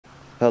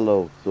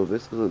Hello, so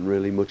this isn't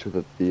really much of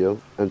a video,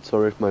 and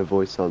sorry if my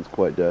voice sounds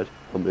quite dead,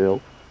 I'm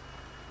ill,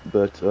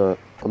 but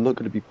I'm not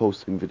going to be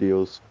posting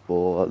videos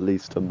for at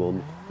least a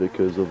month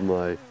because of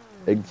my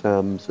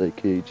exams,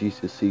 aka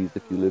GCSEs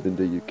if you live in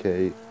the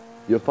UK,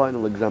 your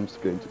final exams to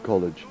get into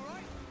college.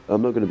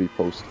 I'm not going to be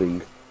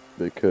posting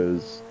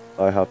because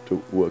I have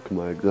to work on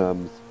my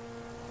exams.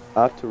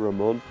 After a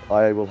month,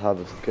 I will have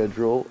a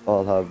schedule,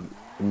 I'll have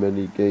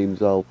many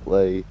games I'll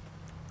play,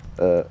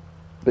 uh,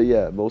 but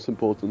yeah, most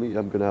importantly,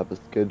 I'm going to have a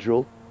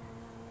schedule.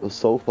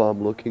 So far,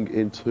 I'm looking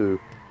into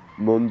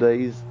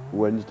Mondays,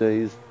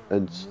 Wednesdays,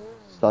 and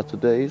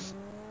Saturdays.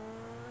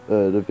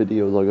 The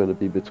videos are going to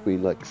be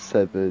between like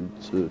 7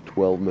 to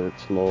 12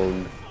 minutes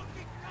long.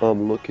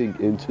 I'm looking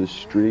into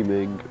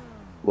streaming,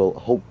 well,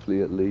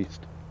 hopefully at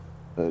least.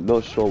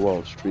 Not sure what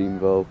I'll stream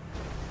though.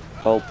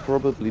 I'll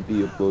probably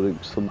be uploading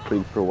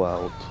something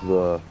throughout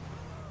the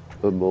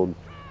month,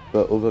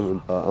 but other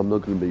than that, I'm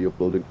not going to be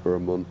uploading for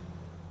a month.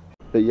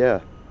 But yeah,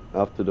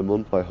 after the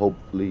month,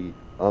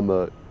 I'm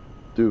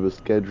do the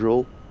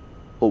schedule.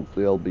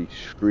 Hopefully I'll be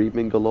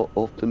streaming a lot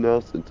often now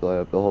since I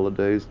have the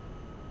holidays.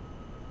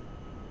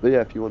 But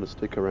yeah, if you want to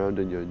stick around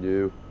and you're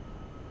new,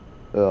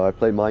 I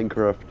play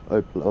Minecraft,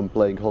 I'm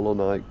playing Hollow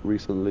Knight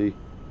recently,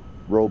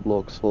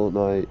 Roblox,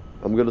 Fortnite.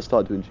 I'm gonna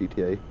start doing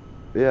GTA.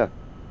 But yeah,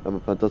 have a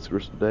fantastic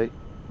rest of the day.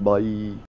 Bye.